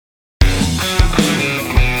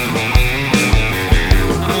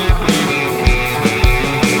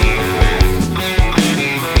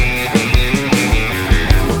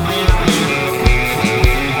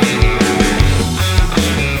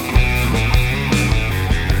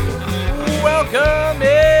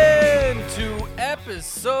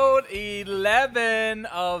episode 11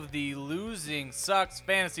 of the Losing Sucks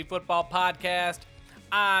Fantasy Football Podcast.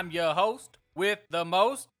 I'm your host with the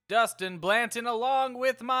most, Dustin Blanton, along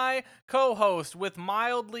with my co-host with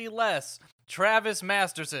mildly less, Travis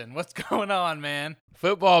Masterson. What's going on, man?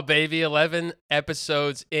 Football, baby. 11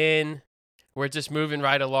 episodes in. We're just moving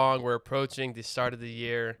right along. We're approaching the start of the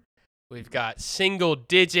year. We've got single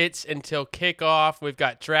digits until kickoff. We've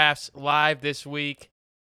got drafts live this week.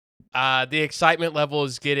 The excitement level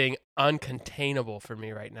is getting uncontainable for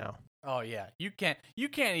me right now. Oh yeah, you can't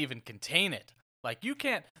even contain it. Like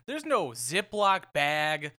there's no Ziploc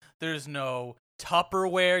bag, there's no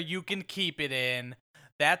Tupperware you can keep it in.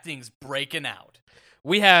 That thing's breaking out.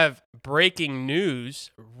 We have breaking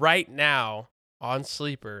news right now on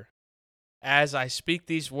Sleeper. As I speak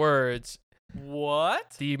these words,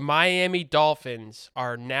 what? The Miami Dolphins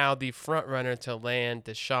are now the front runner to land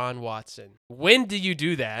Deshaun Watson. When do you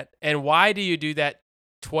do that? And why do you do that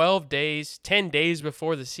 12 days, 10 days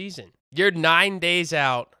before the season? You're 9 days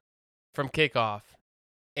out from kickoff,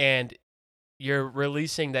 and you're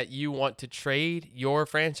releasing that you want to trade your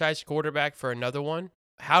franchise quarterback for another one.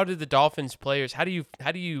 How do the Dolphins players, how do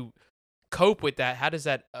you cope with that? How does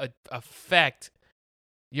that affect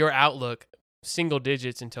your outlook single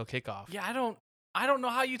digits until kickoff? Yeah, I don't know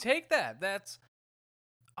how you take that. That's,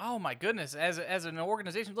 oh my goodness. As an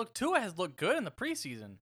organization, look, Tua has looked good in the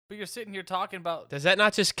preseason, but you're sitting here talking about. Does that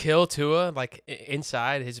not just kill Tua, like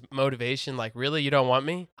inside his motivation? Like, really, you don't want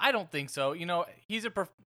me? I don't think so. You know, he's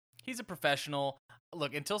a professional.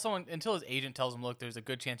 Look, until his agent tells him, look, there's a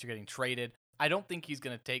good chance you're getting traded. I don't think he's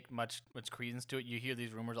going to take much credence to it. You hear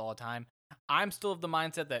these rumors all the time. I'm still of the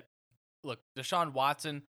mindset that, look, Deshaun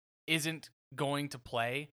Watson isn't going to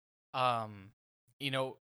play. You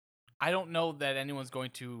know, I don't know that anyone's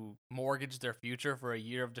going to mortgage their future for a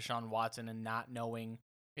year of Deshaun Watson and not knowing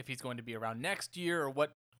if he's going to be around next year or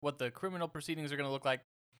what the criminal proceedings are going to look like.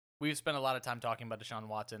 We've spent a lot of time talking about Deshaun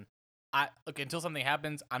Watson. Look, until something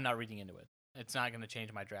happens, I'm not reading into it. It's not going to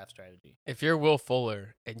change my draft strategy. If you're Will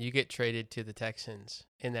Fuller and you get traded to the Texans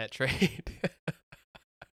in that trade,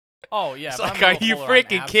 oh yeah, it's like, are you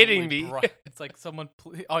freaking kidding me? It's like someone.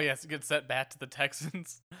 Oh yes, get sent back to the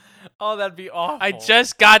Texans. Oh, that'd be awful. I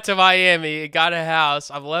just got to Miami, got a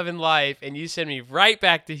house, I'm loving life, and you send me right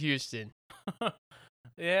back to Houston.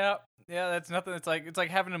 Yeah, that's nothing. It's like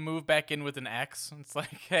having to move back in with an ex. It's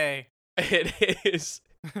like, hey, it is.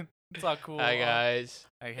 It's all cool. Hi guys.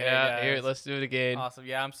 Hey, yeah, guys. here, let's do it again. Awesome.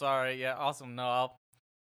 Yeah, I'm sorry. Yeah, awesome. No,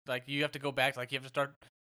 you have to go back. Like, you have to start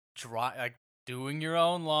doing your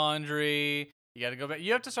own laundry. You got to go back.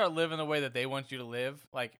 You have to start living the way that they want you to live.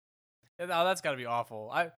 Like, oh, that's got to be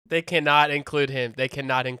awful. They cannot include him. They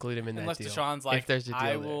cannot include him in that deal. Unless Deshaun's like, if there's a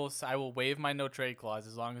deal I will waive my no trade clause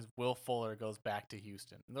as long as Will Fuller goes back to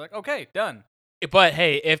Houston. And they're like, okay, done. But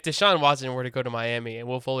hey, if Deshaun Watson were to go to Miami and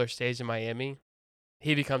Will Fuller stays in Miami,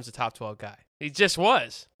 he becomes a top 12 guy. He just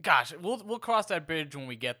was. Gosh, we'll cross that bridge when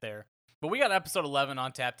we get there. But we got episode 11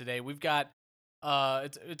 on tap today. We've got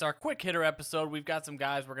it's our quick hitter episode. We've got some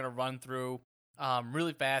guys we're gonna run through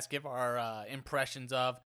really fast, give our impressions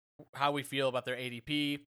of how we feel about their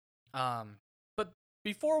ADP. But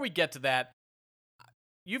before we get to that,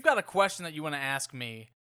 you've got a question that you want to ask me,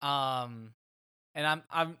 and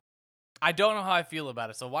I don't know how I feel about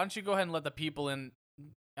it. So why don't you go ahead and let the people in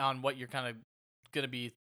on what you're kind of gonna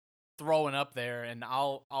be throwing up there, and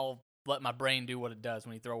I'll let my brain do what it does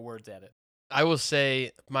when you throw words at it. I will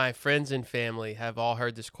say my friends and family have all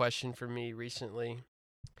heard this question from me recently.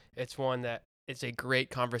 It's one that it's a great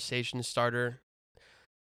conversation starter.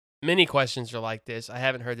 Many questions are like this. I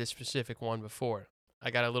haven't heard this specific one before.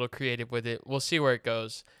 I got a little creative with it. We'll see where it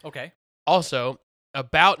goes. Okay. Also,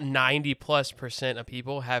 about 90+% of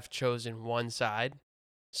people have chosen one side.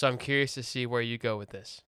 So I'm curious to see where you go with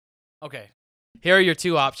this. Okay. Here are your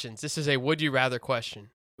two options. This is a would you rather question.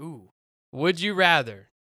 Ooh. Would you rather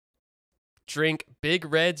drink Big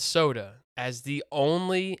Red soda as the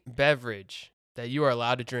only beverage that you are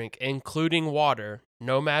allowed to drink, including water,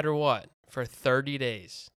 no matter what, for 30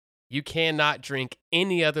 days? You cannot drink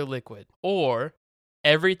any other liquid. Or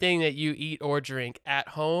everything that you eat or drink at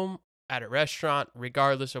home, at a restaurant,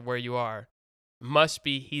 regardless of where you are, must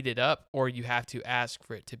be heated up, or you have to ask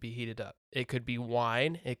for it to be heated up. It could be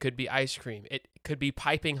wine. It could be ice cream. It could be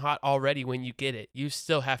piping hot already when you get it. You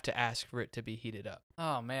still have to ask for it to be heated up.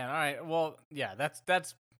 Oh, man. All right. Well, yeah,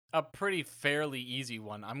 that's a pretty fairly easy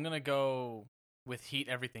one. I'm going to go with heat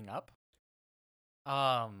everything up.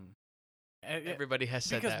 Everybody has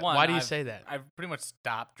said that. One, Why do you say that? I've pretty much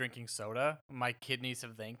stopped drinking soda. My kidneys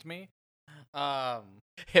have thanked me.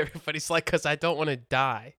 Everybody's like, because I don't want to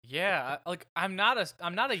die. Yeah, like I'm not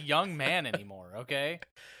a young man anymore. Okay.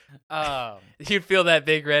 Um. You'd feel that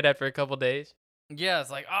Big Red after a couple days. Yeah,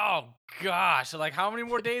 it's like, oh gosh, like how many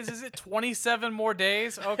more days is it? 27 more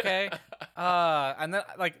days? Okay. And then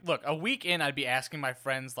like, look, a week in, I'd be asking my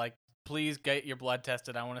friends like, please get your blood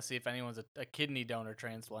tested. I want to see if anyone's a kidney donor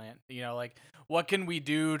transplant. You know, like what can we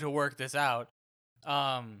do to work this out?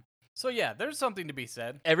 So yeah, there's something to be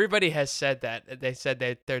said. Everybody has said that. They said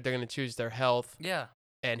that they're going to choose their health, Yeah.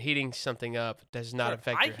 and heating something up does not Sure,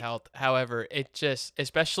 affect your health. However, it just,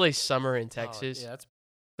 especially summer in Texas, Yeah, that's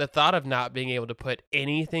the thought of not being able to put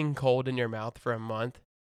anything cold in your mouth for a month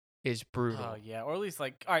is brutal. oh yeah, or at least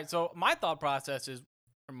like, all right. So my thought process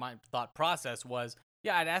was,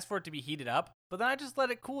 yeah, I'd ask for it to be heated up, but then I just let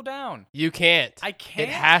it cool down. You can't. I can't.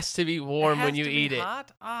 It has to be It warm when has you to eat be it.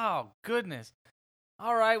 hot? Oh goodness.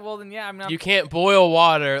 All right, well then, yeah, I'm not. You can't boil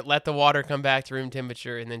water, let the water come back to room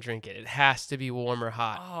temperature, and then drink it. It has to be warm or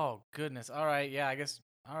hot. Oh goodness. All right, yeah, I guess.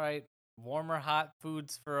 All right, warm or hot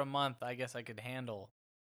foods for a month. I guess I could handle.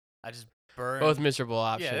 I just burn. Both miserable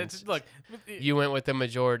Yeah, options. it's look. You went with the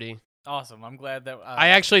majority. Awesome. I'm glad that. I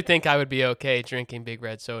actually think I would be okay drinking Big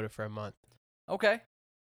Red soda for a month. Okay.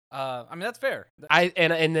 I mean that's fair.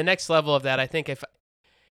 And the next level of that, I think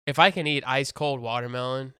if I can eat ice cold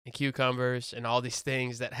watermelon and cucumbers and all these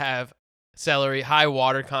things that have celery, high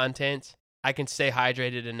water content, I can stay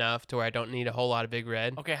hydrated enough to where I don't need a whole lot of Big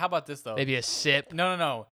Red. Okay, how about this though? Maybe a sip.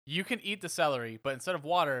 No. You can eat the celery, but instead of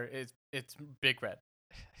water, it's Big Red.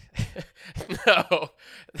 No.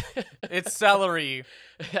 It's celery.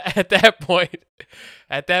 At that point,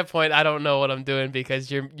 I don't know what I'm doing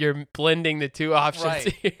because you're blending the two options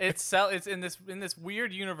Right. here. It's in this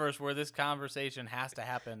weird universe where this conversation has to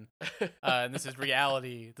happen. And this is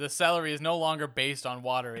reality. The celery is no longer based on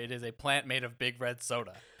water. It is a plant made of Big Red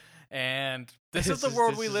soda. And this is the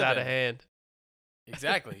world we live out in. of hand.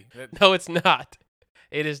 Exactly. No, it's not.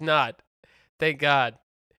 It is not. Thank God.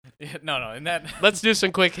 No, and that Let's do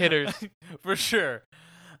some quick hitters. for sure.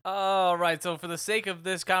 All right, so for the sake of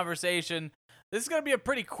this conversation, this is going to be a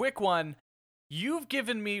pretty quick one. You've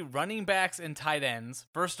given me running backs and tight ends.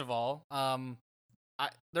 First of all,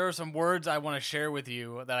 there are some words I want to share with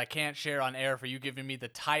you that I can't share on air for you giving me the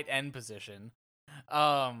tight end position.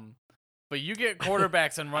 But you get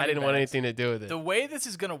quarterbacks and running backs. I didn't want anything to do with it. The way this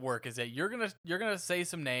is gonna work is that you're gonna say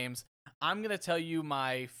some names. I'm gonna tell you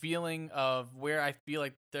my feeling of where I feel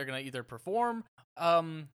like they're gonna either perform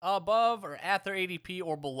above or at their ADP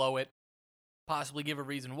or below it. Possibly give a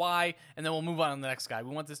reason why, and then we'll move on to the next guy.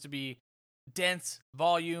 We want this to be dense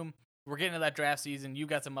volume. We're getting to that draft season. You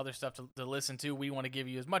got some other stuff to listen to. We want to give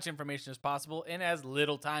you as much information as possible in as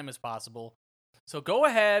little time as possible. So go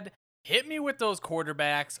ahead, hit me with those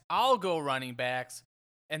quarterbacks. I'll go running backs,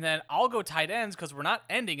 and then I'll go tight ends because we're not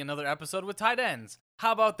ending another episode with tight ends.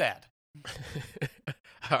 How about that?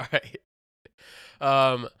 All right.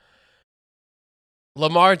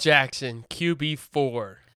 Lamar Jackson,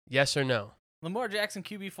 QB4. Yes or no? Lamar Jackson,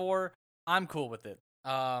 QB4. I'm cool with it.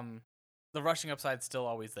 The rushing upside's still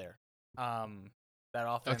always there. That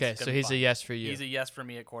offense. Okay, so he's a yes for you. He's a yes for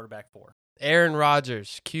me at quarterback 4. Aaron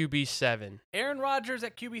Rodgers, QB7. Aaron Rodgers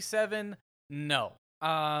at QB7, no.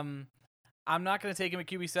 I'm not going to take him at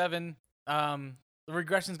QB7. The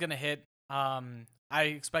regression's going to hit. I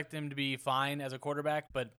expect him to be fine as a quarterback,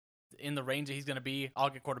 but in the range that he's going to be, I'll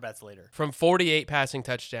get quarterbacks later. From 48 passing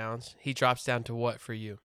touchdowns, he drops down to what for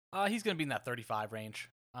you? He's going to be in that 35 range,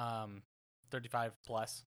 35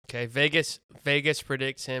 plus. Okay, Vegas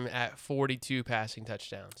predicts him at 42 passing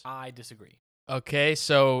touchdowns. I disagree. Okay,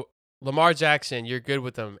 so Lamar Jackson, you're good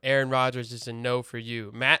with him. Aaron Rodgers is a no for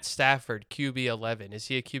you. Matt Stafford, QB11. Is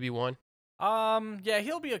he a QB1? Yeah,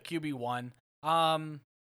 he'll be a QB1.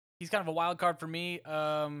 He's kind of a wild card for me.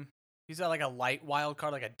 He's got like a light wild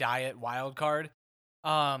card, like a diet wild card.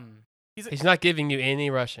 He's not giving you any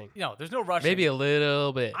rushing. No, there's no rushing. Maybe a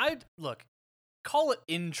little bit. Look, call it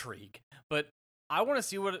intrigue, but I want to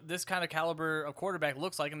see what this kind of caliber of quarterback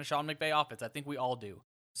looks like in the Sean McVay offense. I think we all do.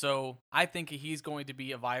 So I think he's going to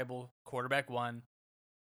be a viable quarterback 1,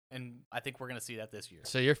 and I think we're going to see that this year.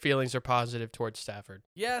 So your feelings are positive towards Stafford.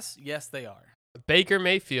 Yes, they are. Baker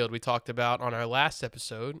Mayfield, we talked about on our last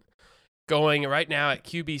episode, going right now at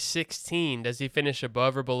QB 16. Does he finish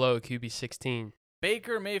above or below QB 16?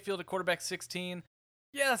 Baker Mayfield at quarterback 16.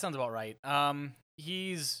 Yeah, that sounds about right.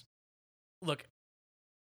 As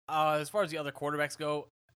far as the other quarterbacks go,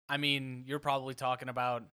 I mean, you're probably talking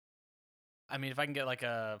about. I mean, if I can get like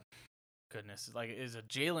is a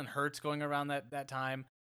Jalen Hurts going around that time?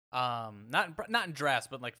 Not in drafts,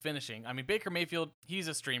 but like finishing. I mean, Baker Mayfield, he's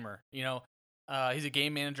a streamer. You know, he's a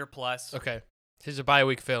game manager plus. Okay. He's a bye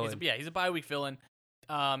week fill-in. He's a bye week fill-in.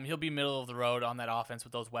 He'll be middle of the road on that offense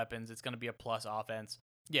with those weapons. It's going to be a plus offense.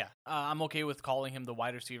 Yeah, I'm okay with calling him the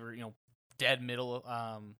wide receiver. Dead middle.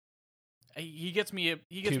 He gets me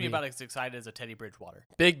about as excited as a Teddy Bridgewater.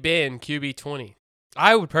 Big Ben, QB 20.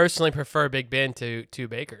 I would personally prefer Big Ben to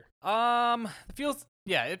Baker.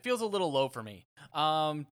 It feels a little low for me.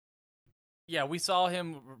 Yeah, we saw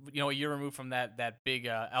him, a year removed from that big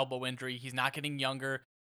elbow injury. He's not getting younger.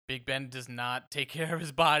 Big Ben does not take care of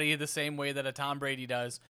his body the same way that a Tom Brady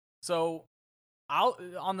does. So,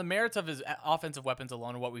 on the merits of his offensive weapons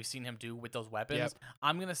alone and what we've seen him do with those weapons,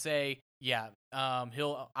 I'm going to say,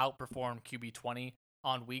 he'll outperform QB 20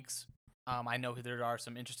 on weeks. I know there are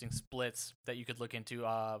some interesting splits that you could look into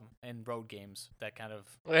in road games that kind of...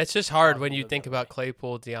 It's just hard when you think about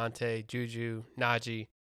Claypool, Deontay, Juju, Najee,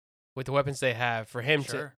 with the weapons they have. For him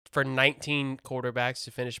for 19 quarterbacks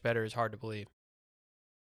to finish better is hard to believe.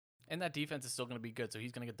 And that defense is still going to be good, so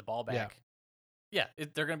he's going to get the ball back. Yeah,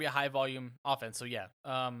 they're going to be a high-volume offense, so yeah.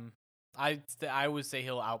 I would say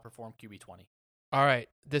he'll outperform QB 20. All right,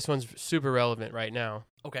 this one's super relevant right now.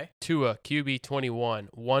 Okay. Tua, QB 21,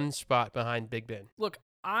 one spot behind Big Ben. Look,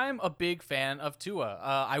 I'm a big fan of Tua.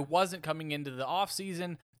 I wasn't coming into the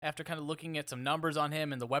offseason after kind of looking at some numbers on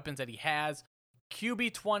him and the weapons that he has.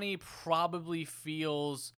 QB 20 probably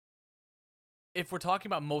feels... If we're talking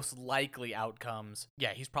about most likely outcomes,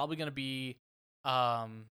 he's probably going to be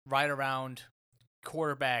right around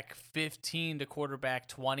quarterback 15 to quarterback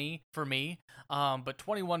 20 for me. But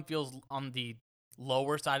 21 feels on the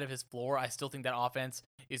lower side of his floor. I still think that offense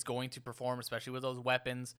is going to perform, especially with those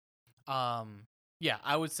weapons. I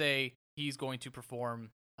would say he's going to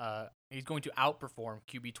perform. He's going to outperform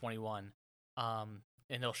QB 21, and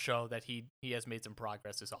he'll show that he has made some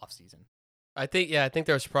progress this offseason. I think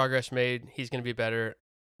there was progress made. He's going to be better.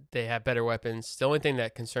 They have better weapons. The only thing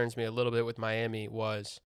that concerns me a little bit with Miami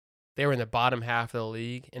was they were in the bottom half of the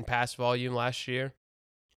league in pass volume last year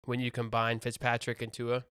when you combine Fitzpatrick and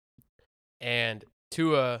Tua. And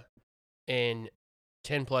Tua in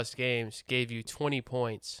 10-plus games gave you 20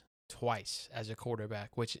 points twice as a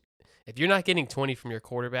quarterback, which if you're not getting 20 from your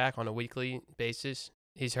quarterback on a weekly basis,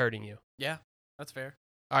 he's hurting you. Yeah, that's fair.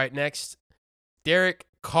 All right, next, Derek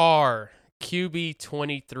Carr. QB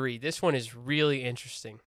 23. This one is really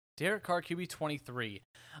interesting. Derek Carr, QB 23.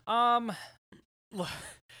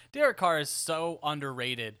 Derek Carr is so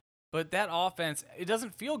underrated, but that offense, it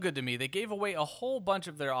doesn't feel good to me. They gave away a whole bunch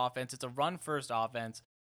of their offense. It's a run-first offense.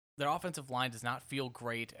 Their offensive line does not feel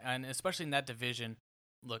great, and especially in that division.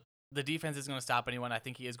 Look, the defense is going to stop anyone. I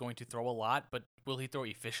think he is going to throw a lot, but will he throw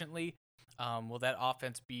efficiently? Will that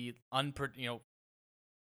offense be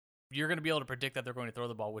you're going to be able to predict that they're going to throw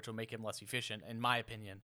the ball, which will make him less efficient, in my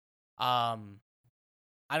opinion. I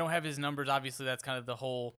don't have his numbers. Obviously, that's kind of the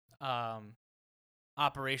whole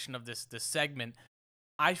operation of this segment.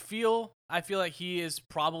 I feel like he is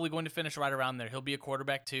probably going to finish right around there. He'll be a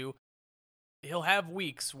quarterback 2. He'll have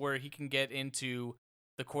weeks where he can get into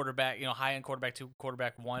the quarterback, high-end quarterback 2,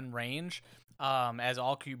 quarterback 1 range, as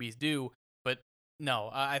all QBs do. But no,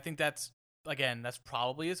 I think that's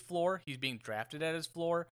probably his floor. He's being drafted at his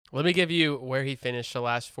floor. Let me give you where he finished the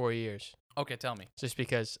last 4 years. Okay, tell me. Just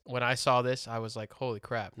because when I saw this, I was like, holy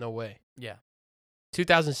crap, no way. Yeah.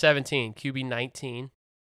 2017, QB 19.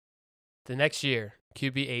 The next year,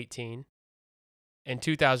 QB 18. In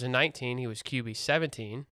 2019, he was QB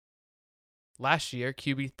 17. Last year,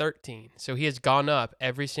 QB 13. So he has gone up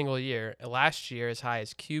every single year. Last year, as high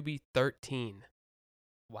as QB 13.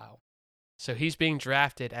 Wow. So he's being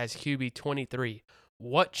drafted as QB 23.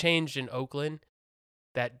 What changed in Oakland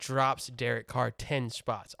that drops Derek Carr 10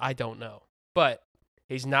 spots? I don't know. But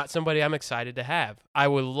he's not somebody I'm excited to have. I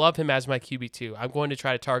would love him as my QB2. I'm going to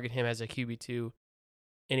try to target him as a QB2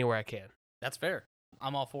 anywhere I can. That's fair.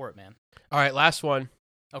 I'm all for it, man. All right, last one.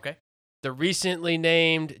 Okay. The recently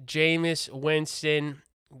named Jameis Winston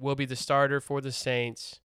will be the starter for the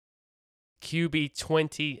Saints. QB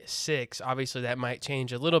 26. Obviously, that might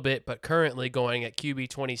change a little bit, but currently going at QB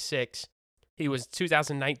 26. He was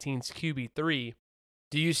 2019's QB 3.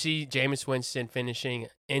 Do you see Jameis Winston finishing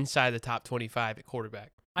inside the top 25 at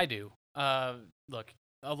quarterback? I do. Look,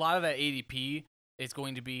 a lot of that ADP is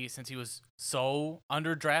going to be, since he was so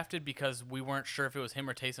underdrafted because we weren't sure if it was him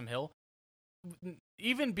or Taysom Hill,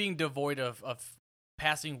 even being devoid of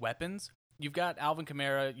passing weapons, you've got Alvin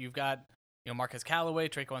Kamara, you've got Marquez Callaway,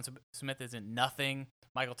 Tre'Quan Smith isn't nothing.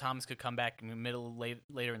 Michael Thomas could come back in the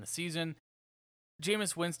later in the season.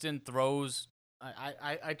 Jameis Winston throws.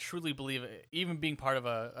 I truly believe, even being part of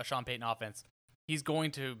a Sean Payton offense, he's going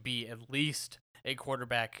to be at least a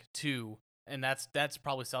quarterback 2, and that's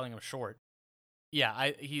probably selling him short.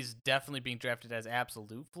 Yeah, he's definitely being drafted as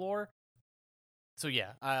absolute floor. So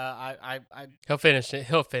yeah, He'll finish it.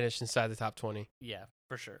 He'll finish inside the top 20. yeah,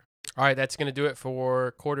 for sure. All right, that's going to do it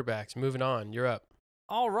for quarterbacks. Moving on. You're up.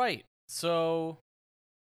 All right, so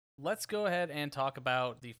let's go ahead and talk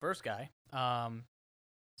about the first guy.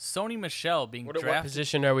 Sony Michel being What drafted.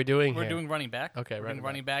 position are we doing We're here? doing running back. Okay, We're doing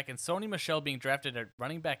running back, and Sony Michel being drafted at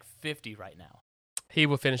running back 50 right now. He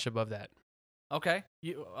will finish above that. Okay,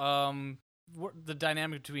 the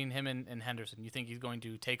dynamic between him and Henderson. You think he's going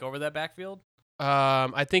to take over that backfield?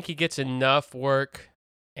 I think he gets enough work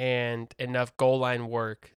and enough goal line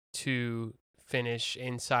work to finish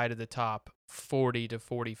inside of the top 40 to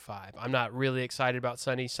 45. I'm not really excited about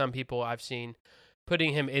Sonny. Some people I've seen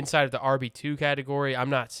putting him inside of the RB2 category. I'm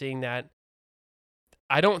not seeing that.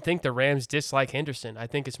 I don't think the Rams dislike Henderson. I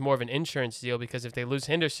think it's more of an insurance deal because if they lose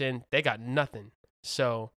Henderson, they got nothing.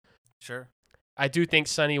 So Sure. I do think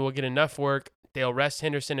Sonny will get enough work. They'll rest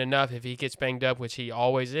Henderson enough if he gets banged up, which he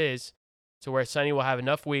always is, to where Sonny will have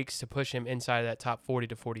enough weeks to push him inside of that top 40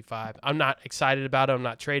 to 45. I'm not excited about him. I'm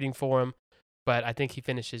not trading for him, but I think he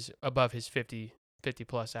finishes above his 50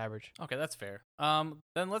 plus average. Okay, that's fair.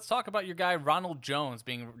 Then let's talk about your guy Ronald Jones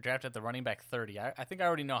being drafted at the running back 30. I think I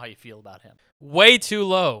already know how you feel about him. Way too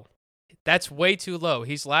low. That's way too low.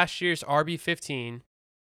 He's last year's RB15,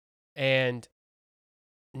 and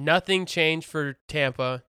nothing changed for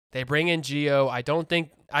Tampa. They bring in Gio. I don't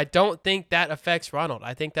think that affects Ronald.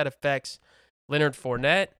 I think that affects Leonard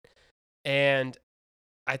Fournette, and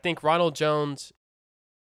I think Ronald Jones,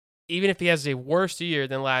 even if he has a worse year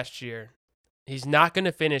than last year, he's not going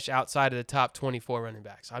to finish outside of the top 24 running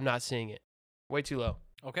backs. I'm not seeing it. Way too low.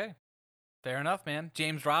 Okay, fair enough, man.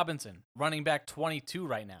 James Robinson, running back 22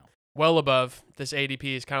 right now. Well above. This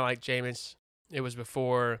ADP is kind of like Jameis. It was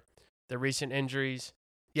before the recent injuries.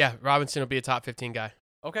 Yeah, Robinson will be a top 15 guy.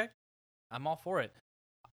 Okay, I'm all for it.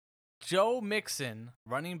 Joe Mixon,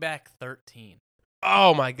 running back 13.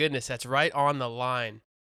 Oh, my goodness. That's right on the line.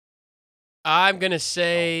 I'm going to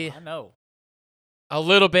say I know. a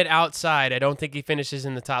little bit outside. I don't think he finishes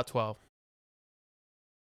in the top 12.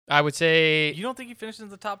 I would say You don't think he finishes in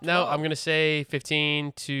the top 12? no. I'm gonna say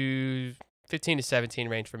 15 to 17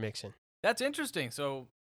 range for Mixon. That's interesting. So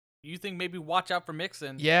you think maybe watch out for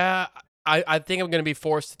Mixon? Yeah, I think I'm gonna be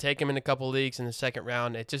forced to take him in a couple leagues in the second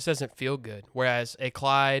round. It just doesn't feel good. Whereas a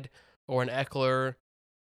Clyde or an Eckler,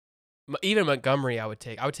 even Montgomery, I would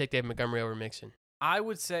take. I would take David Montgomery over Mixon. I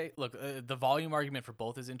would say, look, the volume argument for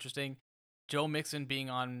both is interesting. Joe Mixon being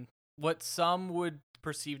on what some would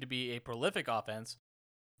perceive to be a prolific offense.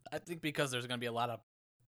 I think because there's going to be a lot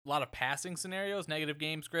of passing scenarios, negative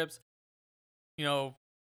game scripts,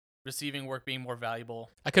 receiving work being more valuable.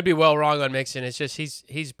 I could be well wrong on Mixon. It's just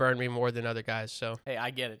he's burned me more than other guys. So Hey,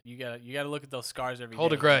 I get it. You got to look at those scars every day.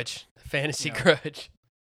 hold a grudge, fantasy You know. grudge.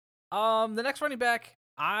 The next running back,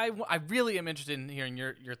 I really am interested in hearing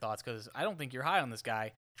your thoughts because I don't think you're high on this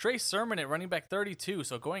guy. Trey Sermon at running back 32,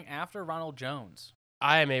 so going after Ronald Jones.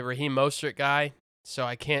 I am a Raheem Mostert guy, so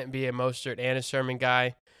I can't be a Mostert and a Sermon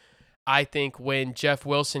guy. I think when Jeff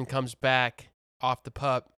Wilson comes back off the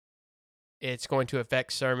pup, it's going to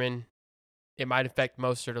affect Sermon. It might affect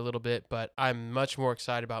Mostert a little bit, but I'm much more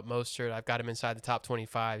excited about Mostert. I've got him inside the top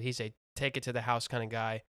 25. He's a take it to the house kind of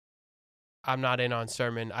guy. I'm not in on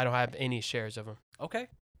Sermon. I don't have any shares of him. Okay.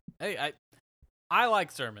 Hey, I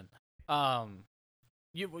like Sermon.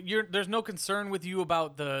 There's no concern with you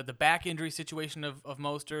about the back injury situation of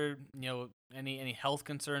Mostert. Any health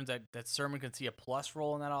concerns that Sermon can see a plus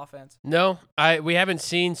role in that offense? No, we haven't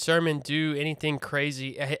seen Sermon do anything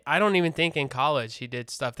crazy. I don't even think in college he did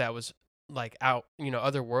stuff that was like out,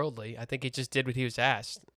 otherworldly. I think he just did what he was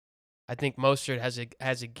asked. I think Mostert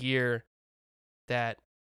has a gear that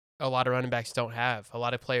a lot of running backs don't have. A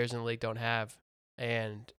lot of players in the league don't have,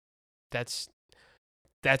 and that's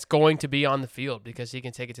going to be on the field because he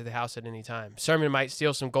can take it to the house at any time. Sermon might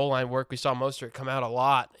steal some goal line work. We saw Mostert come out a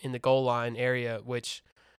lot in the goal line area, which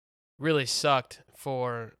really sucked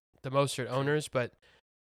for the Mostert owners. But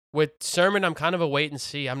with Sermon, I'm kind of a wait and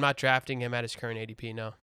see. I'm not drafting him at his current ADP,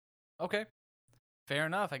 no. Okay. Fair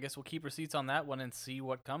enough. I guess we'll keep receipts on that one and see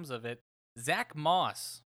what comes of it. Zach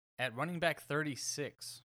Moss at running back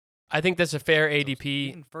 36. I think that's a fair So ADP.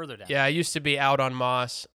 even further down. Yeah, I used to be out on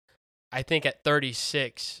Moss. I think at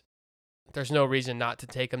 36, there's no reason not to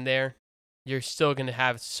take him there. You're still going to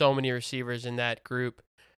have so many receivers in that group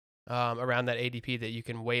around that ADP that you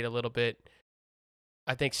can wait a little bit.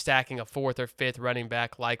 I think stacking a fourth or fifth running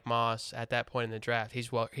back like Moss at that point in the draft,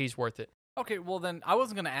 he's worth it. Okay, well then I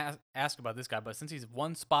wasn't going to ask about this guy, but since he's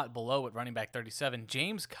one spot below at running back 37,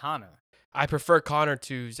 James Conner. I prefer Connor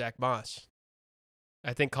to Zach Moss.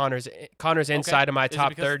 I think Connor's Okay. inside of my Is it top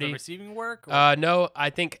because of the 30. receiving work? Or? No, I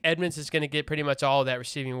think Edmonds is going to get pretty much all of that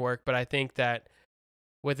receiving work, but I think that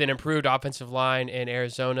with an improved offensive line in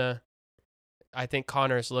Arizona, I think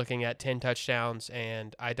Connor is looking at 10 touchdowns,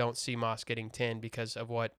 and I don't see Moss getting 10 because of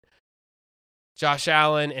what Josh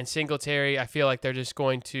Allen and Singletary, I feel like they're just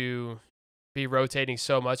going to be rotating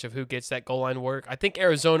so much of who gets that goal line work. I think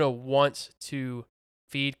Arizona wants to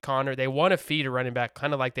feed Connor. They want to feed a running back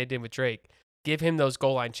kind of like they did with Drake. Give him those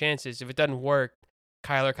goal line chances. If it doesn't work,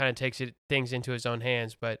 Kyler kind of takes things into his own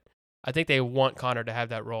hands, but I think they want Connor to have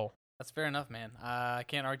that role. That's fair enough, man. I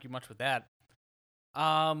can't argue much with that.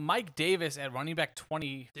 Mike Davis at running back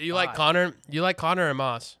 20. Do you like Connor? You like Connor or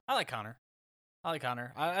Moss? I like Connor. I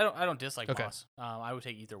don't dislike Okay. Moss. I would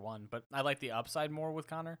take either one, but I like the upside more with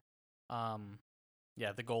Connor.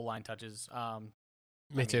 Yeah, the goal line touches.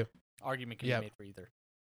 Me too. Argument can be made for either.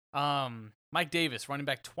 Mike Davis, running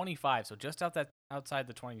back 25, so just outside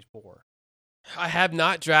the 24. I have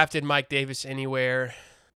not drafted Mike Davis anywhere.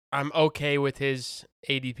 I'm okay with his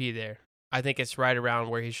ADP there. I think it's right around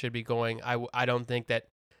where he should be going. I don't think that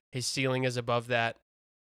his ceiling is above that,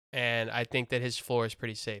 and I think that his floor is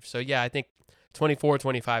pretty safe. So, yeah, I think 24,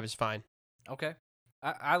 25 is fine. Okay.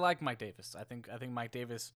 I like Mike Davis. I think Mike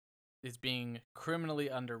Davis is being criminally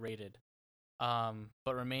underrated,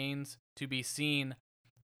 but remains to be seen.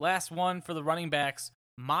 Last one for the running backs,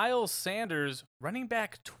 Miles Sanders, running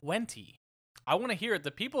back 20. I want to hear it. The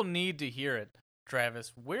people need to hear it.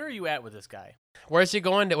 Travis, where are you at with this guy? Where's he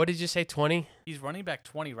going? What did you say, 20? He's running back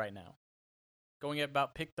 20 right now, going at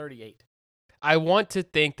about pick 38. I want to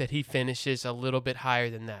think that he finishes a little bit higher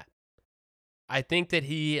than that. I think that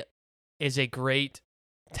he is a great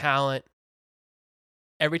talent.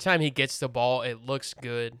 Every time he gets the ball, it looks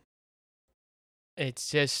good. It's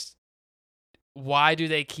just, why do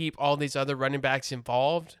they keep all these other running backs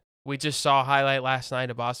involved? We just saw a highlight last night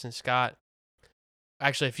of Boston Scott.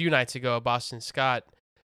 Actually, a few nights ago, Boston Scott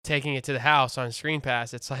taking it to the house on a screen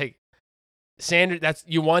pass. It's like Sanders.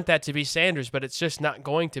 You want that to be Sanders, but it's just not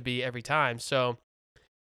going to be every time. So,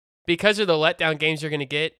 because of the letdown games you're going to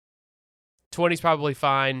get, 20 is probably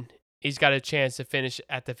fine. He's got a chance to finish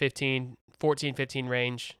at the 14, 15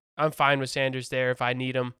 range. I'm fine with Sanders there if I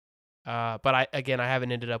need him. But I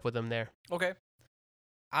haven't ended up with him there. Okay.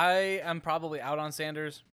 I am probably out on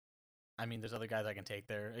Sanders. I mean, there's other guys I can take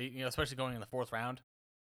there, especially going in the 4th round.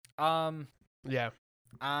 Yeah.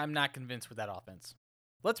 I'm not convinced with that offense.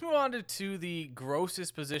 Let's move on to the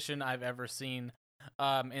grossest position I've ever seen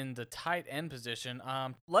in the tight end position.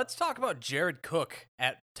 Let's talk about Jared Cook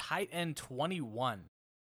at tight end 21,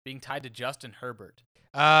 being tied to Justin Herbert.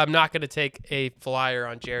 I'm not going to take a flyer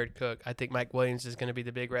on Jared Cook. I think Mike Williams is going to be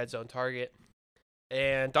the big red zone target.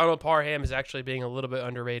 And Donald Parham is actually being a little bit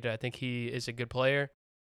underrated. I think he is a good player.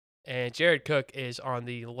 And Jared Cook is on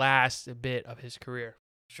the last bit of his career.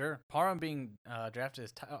 Sure. Parham being drafted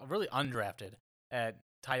as really undrafted at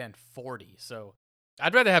tight end 40. So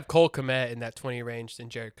I'd rather have Cole Kmet in that 20 range than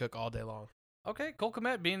Jared Cook all day long. Okay, Cole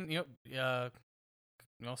Kmet being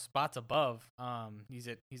spots above. He's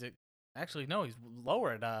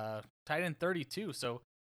lower at tight end 32. So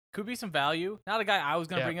could be some value. Not a guy I was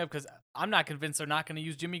gonna bring up because I'm not convinced they're not gonna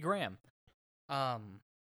use Jimmy Graham.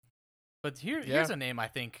 But here's a name I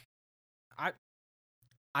think.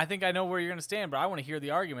 I think I know where you're going to stand, but I want to hear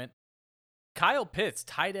the argument. Kyle Pitts,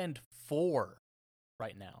 tight end 4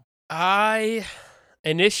 right now.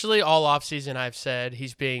 Initially, all offseason, I've said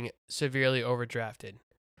he's being severely overdrafted.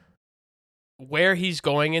 Where he's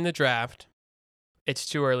going in the draft, it's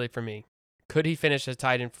too early for me. Could he finish as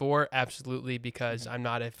tight end 4? Absolutely, because I'm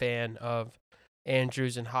not a fan of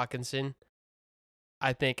Andrews and Hawkinson.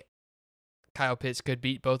 I think Kyle Pitts could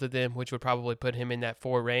beat both of them, which would probably put him in that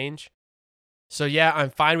 4 range. So, yeah, I'm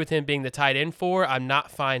fine with him being the tight end 4. I'm not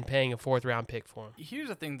fine paying a 4th round pick for him. Here's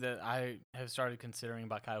the thing that I have started considering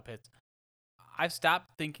about Kyle Pitts. I've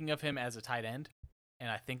stopped thinking of him as a tight end, and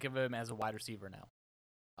I think of him as a wide receiver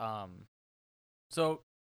now. So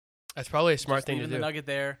that's probably a smart thing to do. The nugget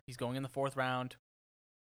there. He's going in the 4th round.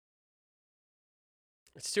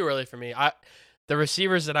 It's too early for me. The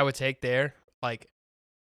receivers that I would take there, like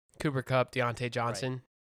Cooper Kupp, Deontay Johnson,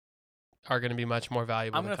 are going to be much more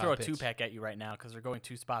valuable. I'm going to throw a 2-pack at you right now because they're going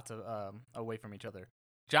 2 spots away from each other.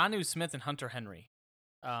 Jonnu Smith and Hunter Henry.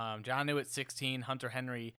 Jonnu at 16, Hunter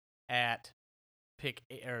Henry at pick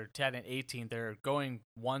or 10 and 18. They're going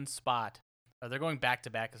 1 spot. They're going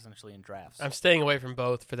back-to-back essentially in drafts. I'm staying away from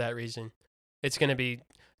both for that reason. It's going to be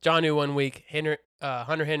Jonnu 1 week,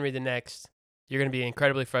 Hunter Henry the next. You're going to be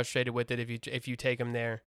incredibly frustrated with it if you take him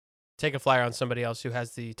there. Take a flyer on somebody else who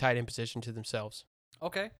has the tight end position to themselves.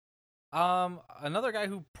 Okay. Another guy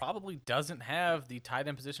who probably doesn't have the tight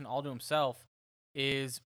end position all to himself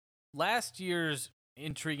is last year's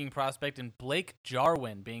intriguing prospect in Blake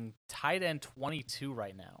Jarwin, being tight end 22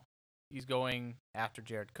 right now. He's going after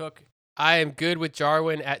Jared Cook. I am good with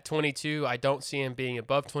Jarwin at 22. I don't see him being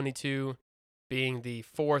above 22, being the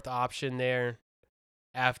fourth option there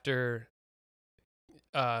after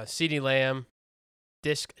CeeDee Lamb,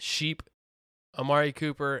 Disc Sheep, Amari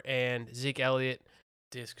Cooper, and Zeke Elliott.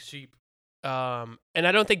 Disc Sheep. And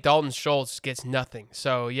I don't think Dalton Schultz gets nothing.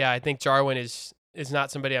 So, yeah, I think Jarwin is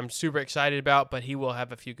not somebody I'm super excited about, but he will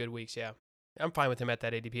have a few good weeks, yeah. I'm fine with him at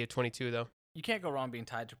that ADP of 22, though. You can't go wrong being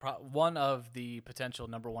tied to one of the potential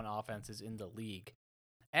number one offenses in the league,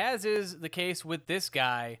 as is the case with this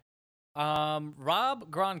guy,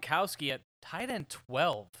 Rob Gronkowski at tight end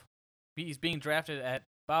 12. He's being drafted at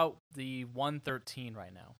about the 113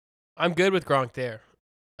 right now. I'm good with Gronk there.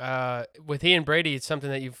 With he and Brady, it's something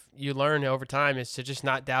that you learn over time is to just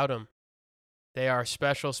not doubt them. They are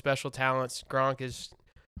special talents. Gronk is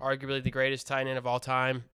arguably the greatest tight end of all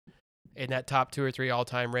time in that top 2 or 3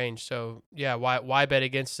 all-time range. So, yeah, why bet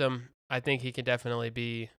against him? I think he can definitely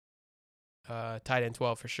be tight end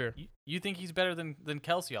 12 for sure. You think he's better than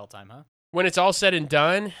Kelsey all-time, huh? When it's all said and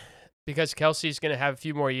done, because Kelsey's going to have a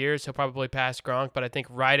few more years, he'll probably pass Gronk. But I think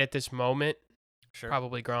right at this moment,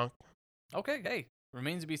 probably Gronk. Okay, hey,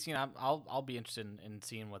 remains to be seen. I'll be interested in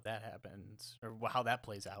seeing what that happens or how that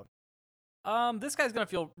plays out. This guy's gonna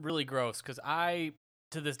feel really gross because I,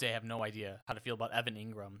 to this day, have no idea how to feel about Evan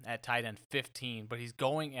Ingram at tight end 15, but he's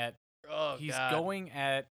going at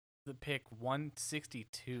the pick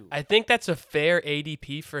 162. I think that's a fair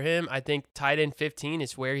ADP for him. I think tight end 15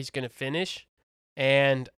 is where he's gonna finish,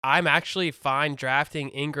 and I'm actually fine drafting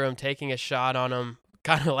Ingram, taking a shot on him,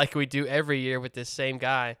 kind of like we do every year with this same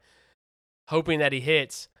guy, hoping that he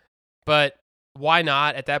hits. But why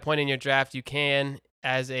not? At that point in your draft, you can.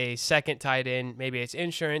 As a second tight end, maybe it's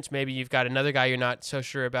insurance. Maybe you've got another guy you're not so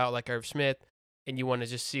sure about, like Irv Smith, and you want to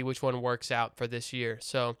just see which one works out for this year.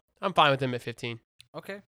 So I'm fine with him at 15.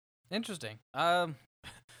 Okay, interesting. That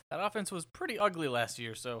offense was pretty ugly last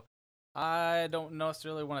year, so I don't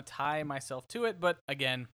necessarily want to tie myself to it. But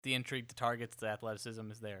again, the intrigue, the targets, the athleticism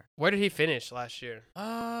is there. Where did he finish last year?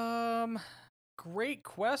 Great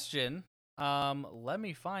question. Let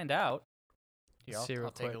me find out. Here, I'll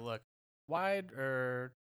take a look. Wide,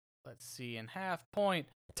 or let's see, in half point.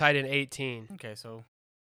 Tight end 18. Okay, so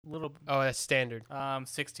little. Oh, that's standard.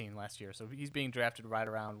 16 last year, so he's being drafted right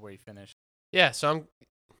around where he finished. Yeah, so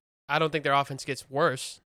I don't think their offense gets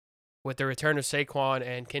worse with the return of Saquon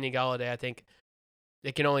and Kenny Golladay. I think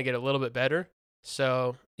it can only get a little bit better.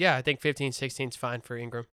 So yeah, I think 15, 16 is fine for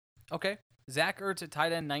Ingram. Okay, Zach Ertz at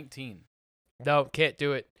tight end 19. No, can't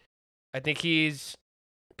do it. I think he's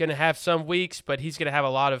going to have some weeks, but he's going to have a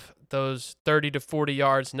lot of those 30 to 40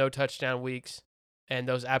 yards, no touchdown weeks, and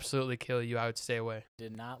those absolutely kill you. I would stay away.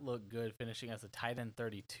 Did not look good finishing as a tight end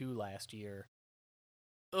 32 last year.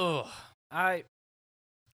 Ugh. I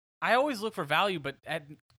always look for value, but at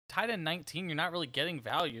tight end 19, you're not really getting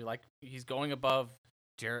value. Like, he's going above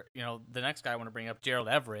the next guy I want to bring up, Gerald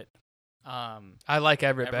Everett. I like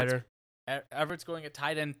Everett better. Everett's going at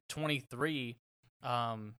tight end 23.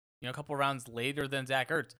 A couple rounds later than Zach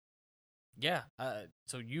Ertz. Yeah,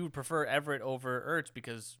 so you prefer Everett over Ertz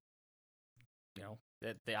because,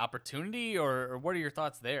 the opportunity, or what are your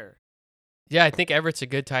thoughts there? Yeah, I think Everett's a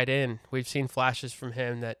good tight end. We've seen flashes from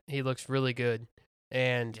him that he looks really good.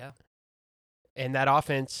 And that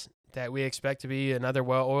offense that we expect to be another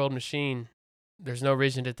well-oiled machine, there's no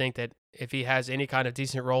reason to think that if he has any kind of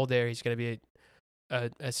decent role there, he's going to be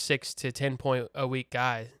a 6 to 10 point a week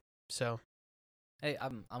guy. So, hey,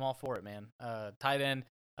 I'm all for it, man. Tight end,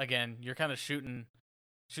 again, you're kind of shooting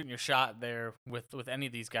your shot there with any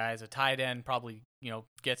of these guys. A tight end probably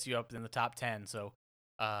gets you up in the top 10. So,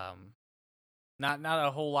 not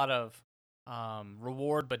a whole lot of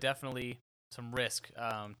reward, but definitely some risk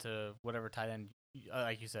to whatever tight end,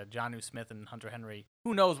 like you said, Jonnu Smith and Hunter Henry.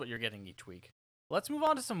 Who knows what you're getting each week? Let's move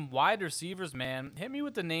on to some wide receivers, man. Hit me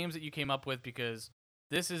with the names that you came up with, because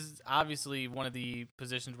this is obviously one of the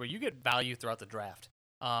positions where you get value throughout the draft.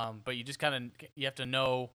 But you just you have to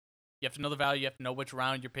know the value, you have to know which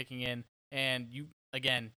round you're picking in, and you,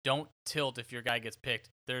 again, don't tilt if your guy gets picked.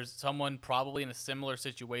 There's someone probably in a similar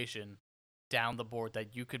situation down the board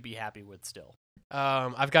that you could be happy with still.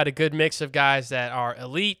 I've got a good mix of guys that are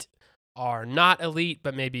elite, are not elite,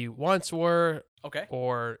 but maybe once were. Okay.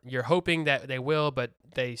 Or you're hoping that they will, but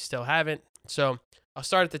they still haven't. So I'll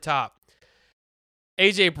start at the top.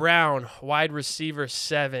 A.J. Brown, wide receiver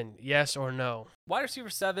 7, yes or no? Wide receiver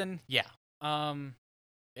 7, yeah.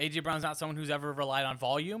 A.J. Brown's not someone who's ever relied on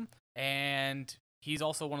volume, and he's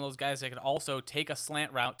also one of those guys that could also take a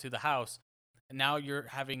slant route to the house. And now you're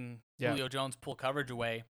having Julio Jones pull coverage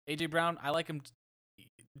away. AJ Brown, I like him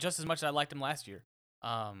just as much as I liked him last year.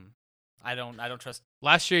 I don't trust.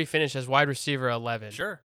 Last year he finished as wide receiver 11.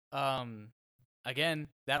 Sure. Again,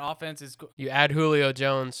 that offense is. You add Julio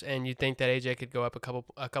Jones, and you think that AJ could go up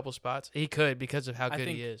a couple spots. He could because of how good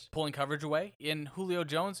he is. Pulling coverage away in Julio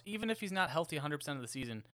Jones, even if he's not healthy 100% of the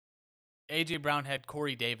season, AJ Brown had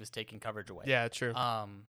Corey Davis taking coverage away. Yeah, true.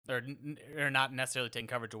 Or not necessarily taking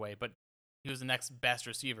coverage away, but he was the next best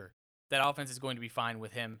receiver. That offense is going to be fine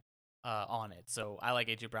with him on it. So I like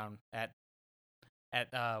AJ Brown at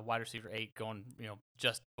wide receiver 8, going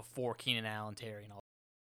just before Keenan Allen, Terry, and all.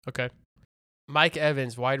 Okay. Mike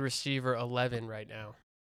Evans, wide receiver 11 right now.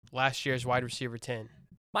 Last year's wide receiver 10.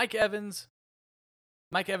 Mike Evans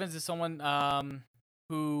is someone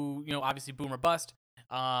who, obviously boom or bust.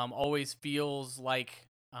 Always feels like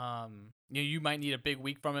you might need a big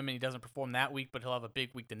week from him, and he doesn't perform that week, but he'll have a big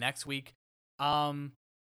week the next week.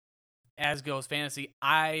 As goes fantasy,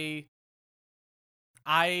 I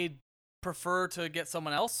prefer to get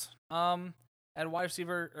someone else at wide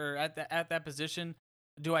receiver or at that position.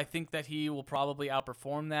 Do I think that he will probably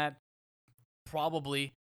outperform that?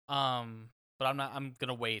 Probably. But I'm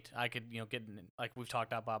gonna wait. I could get, like we've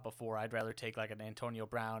talked about before. I'd rather take like an Antonio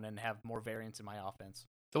Brown and have more variance in my offense.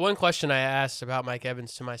 The one question I asked about Mike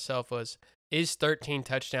Evans to myself was, is 13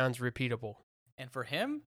 touchdowns repeatable? And for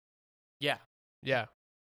him, yeah. Yeah,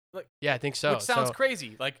 I think so. Which sounds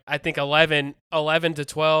crazy. Like, I think 11 to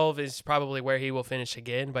 12 is probably where he will finish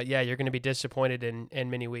again. But yeah, you're going to be disappointed in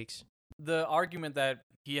many weeks. The argument that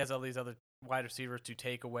he has all these other wide receivers to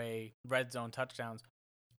take away red zone touchdowns,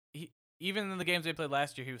 even in the games they played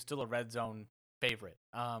last year, he was still a red zone favorite.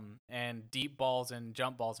 And deep balls and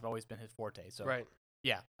jump balls have always been his forte. So right.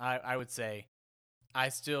 Yeah, I would say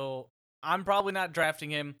I'm probably not drafting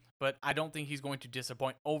him, but I don't think he's going to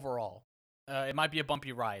disappoint overall. It might be a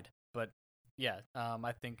bumpy ride, but yeah,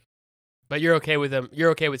 I think. But you're okay with him.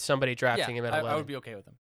 You're okay with somebody drafting him at 11. I would be okay with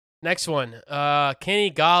him. Next one,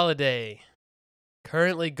 Kenny Golladay,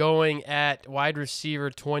 currently going at wide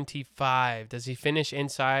receiver 25. Does he finish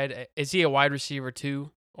inside? Is he a wide receiver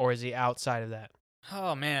 2, or is he outside of that?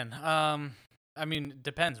 Oh man, I mean, it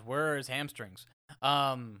depends. Where are his hamstrings?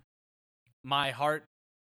 My heart.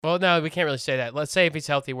 Well, no, we can't really say that. Let's say if he's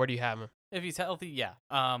healthy, where do you have him? If he's healthy, yeah.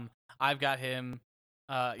 I've got him.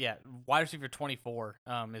 Wide receiver 24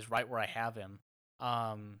 is right where I have him.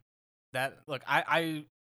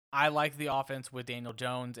 I like the offense with Daniel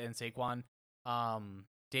Jones and Saquon.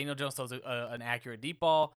 Daniel Jones throws an accurate deep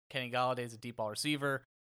ball. Kenny Golladay is a deep ball receiver.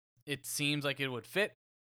 It seems like it would fit,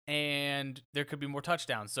 and there could be more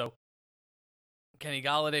touchdowns. So Kenny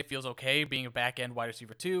Golladay feels okay being a back end wide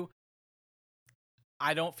receiver 2.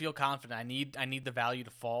 I don't feel confident. I need the value to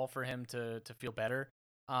fall for him to feel better.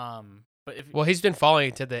 But he's been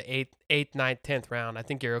falling to the 8th, 9th, 10th round. I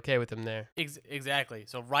think you're okay with him there. Exactly.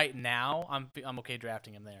 So right now, I'm okay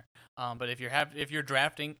drafting him there. But if you're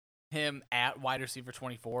drafting him at wide receiver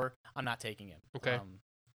 24, I'm not taking him. Okay.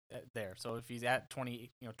 There. So if he's at 20,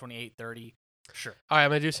 28, 30, sure. All right, I'm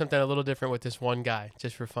gonna do something a little different with this one guy,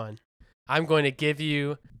 just for fun. I'm going to give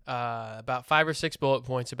you about 5 or 6 bullet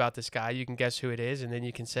points about this guy. You can guess who it is, and then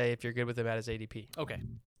you can say if you're good with him at his ADP. Okay.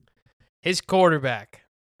 His quarterback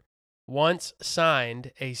once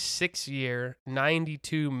signed a 6-year,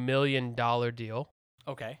 $92 million deal.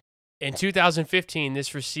 Okay. In 2015,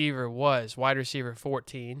 this receiver was wide receiver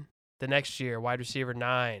 14. The next year, wide receiver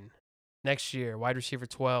 9. Next year, wide receiver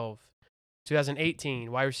 12.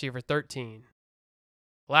 2018, wide receiver 13.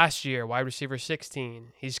 Last year, wide receiver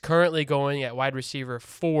 16. He's currently going at wide receiver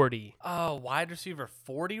 40. Oh, wide receiver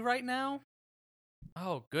 40 right now?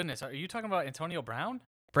 Oh, goodness. Are you talking about Antonio Brown?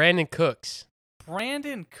 Brandon Cooks.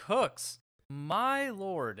 Brandon Cooks. My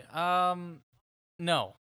Lord.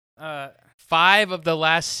 No. 5 of the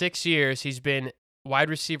last 6 years, he's been wide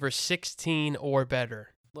receiver 16 or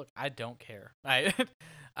better. Look, I don't care.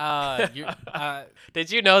 Did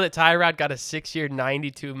you know that Tyrod got a 6-year,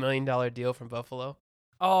 $92 million deal from Buffalo?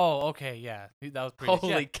 Oh, okay, yeah. That was pretty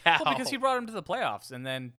Holy cow. Well, because he brought him to the playoffs and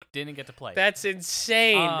then didn't get to play. That's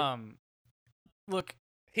insane. Look,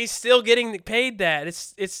 he's still getting paid that.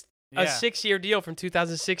 It's a yeah. 6-year deal from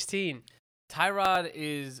 2016. Tyrod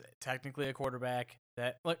is technically a quarterback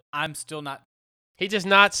that, look, I'm still not. He does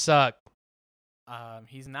not suck.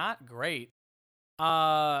 He's not great.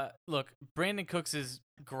 Look, Brandon Cooks is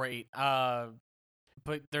great.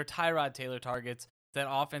 But they're Tyrod Taylor targets. That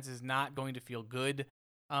offense is not going to feel good.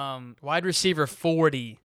 Wide receiver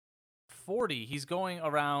 40. 40. He's going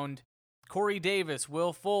around Corey Davis,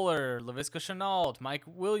 Will Fuller, Laviska Shenault, Mike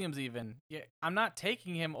Williams even. Yeah, I'm not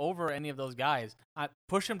taking him over any of those guys.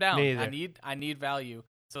 Push him down. Me either. I need value.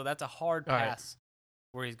 So that's a hard All right. pass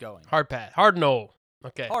where he's going. Hard pass. Hard no.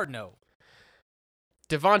 Okay. Hard no.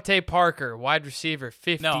 Devontae Parker, wide receiver,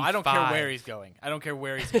 55. No, I don't care where he's going. I don't care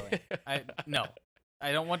where he's going. No.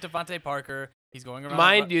 I don't want Devontae Parker. He's going around.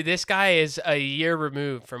 Mind you, this guy is a year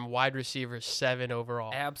removed from wide receiver 7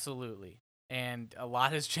 overall. Absolutely. And a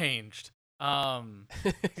lot has changed.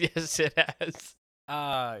 Yes, it has.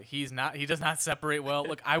 He does not separate well.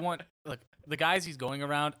 Look, the guys he's going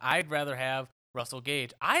around, I'd rather have Russell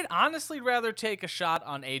Gage. I'd honestly rather take a shot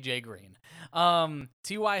on AJ Green.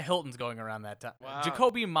 T.Y. Hilton's going around that time. Wow.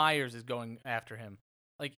 Jacoby Myers is going after him.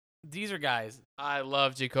 Like, these are guys. I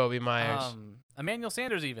love Jacoby Myers. Emmanuel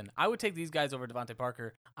Sanders even. I would take these guys over Devontae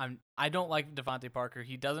Parker. I don't like Devontae Parker.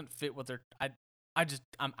 He doesn't fit what they're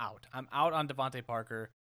I'm out. I'm out on Devontae Parker.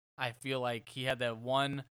 I feel like he had that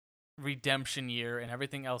one redemption year and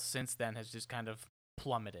everything else since then has just kind of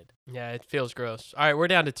plummeted. Yeah, it feels gross. All right, we're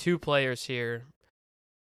down to 2 players here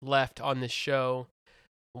left on this show.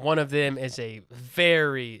 One of them is a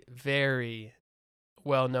very, very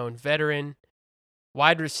well-known veteran,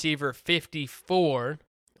 wide receiver 54.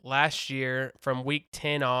 Last year, from week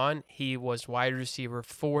 10 on, he was wide receiver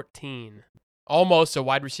 14. Almost a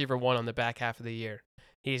wide receiver 1 on the back half of the year.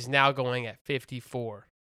 He's now going at 54.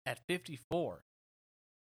 At 54?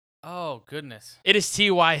 Oh, goodness. It is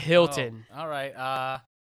T.Y. Hilton. Oh, all right.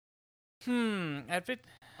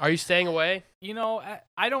 Are you staying away? You know,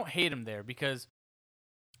 I don't hate him there because,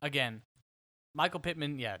 again, Michael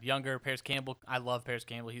Pittman, yeah, younger. Paris Campbell, I love Paris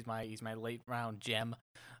Campbell. He's my late round gem.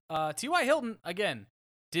 T.Y. Hilton, again,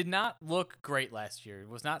 did not look great last year.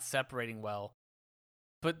 Was not separating well.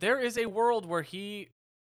 But there is a world where he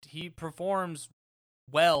performs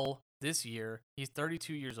well this year. He's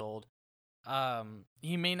 32 years old.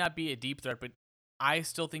 He may not be a deep threat, but I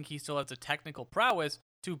still think he still has the technical prowess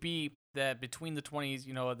to be that between the 20s,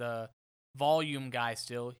 you know, the volume guy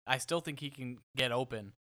still. I still think he can get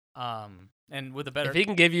open. And with a better... If he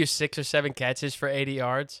can give you 6 or 7 catches for 80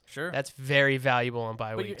 yards, sure, that's very valuable on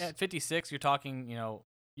bye but weeks. At 56, you're talking, you know,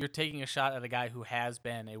 you're taking a shot at a guy who has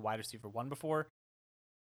been a wide receiver 1 before.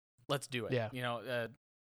 Let's do it. Yeah. You know,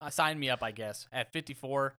 sign me up, I guess. At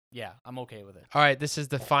 54, yeah, I'm okay with it. All right, this is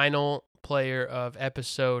the final player of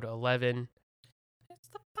episode 11. It's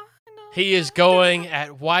the final. He is going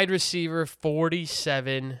at wide receiver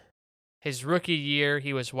 47. His rookie year,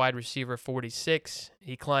 he was wide receiver 46.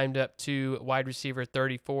 He climbed up to wide receiver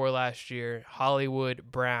 34 last year.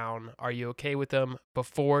 Hollywood Brown. Are you okay with him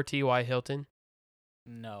before T.Y. Hilton?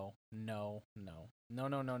 No.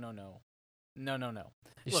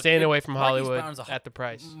 You're Look, staying away from Hollywood Brown's at the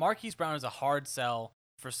price. Marquise Brown is a hard sell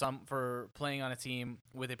for playing on a team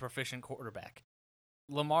with a proficient quarterback.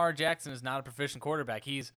 Lamar Jackson is not a proficient quarterback.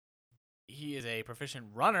 He is a proficient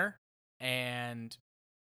runner, and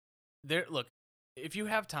look, if you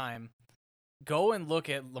have time, go and look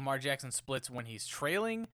at Lamar Jackson splits when he's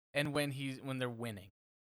trailing and when they're winning.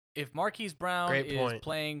 If Marquise Brown is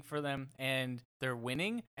playing for them and they're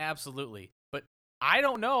winning, absolutely. But I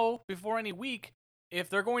don't know before any week if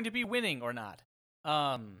they're going to be winning or not.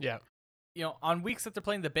 Yeah. You know, on weeks that they're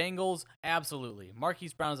playing the Bengals, absolutely.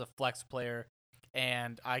 Marquise Brown is a flex player,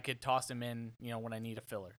 and I could toss him in, you know, when I need a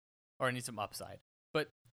filler or I need some upside. But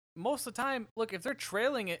most of the time, look, if they're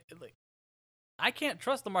trailing it, I can't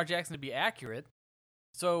trust Lamar Jackson to be accurate.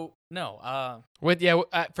 So, no.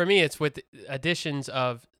 For me, it's with additions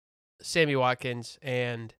of Sammy Watkins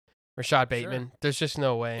and Rashad Bateman. Sure. There's just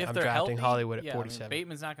no way I'm drafting Hollywood at 47.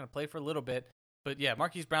 Bateman's not going to play for a little bit. But, yeah,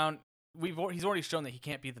 Marquise Brown, he's already shown that he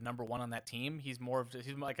can't be the number 1 on that team. He's more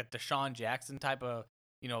like a Deshaun Jackson type of,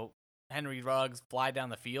 you know, Henry Ruggs, fly down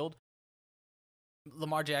the field.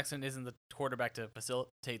 Lamar Jackson isn't the quarterback to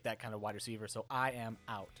facilitate that kind of wide receiver, so I am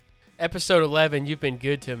out. Episode 11, you've been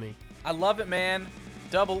good to me. I love it, man.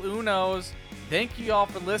 Double Unos. Thank you all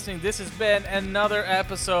for listening. This has been another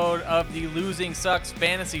episode of the Losing Sucks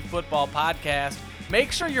Fantasy Football Podcast.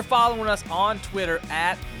 Make sure you're following us on Twitter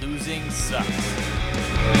at Losing Sucks.